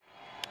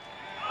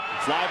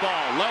Fly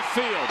ball, left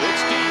field,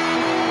 it's deep.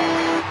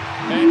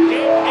 And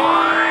it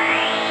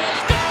is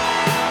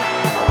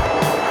gone!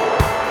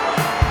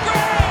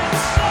 Grand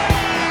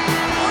slam!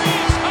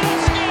 Rhys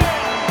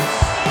Hoskins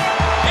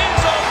is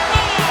a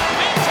bomb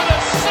into the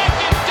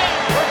second deck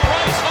for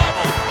Bryce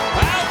Harper.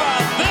 How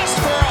about this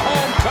for a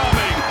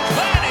homecoming?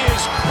 That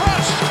is great!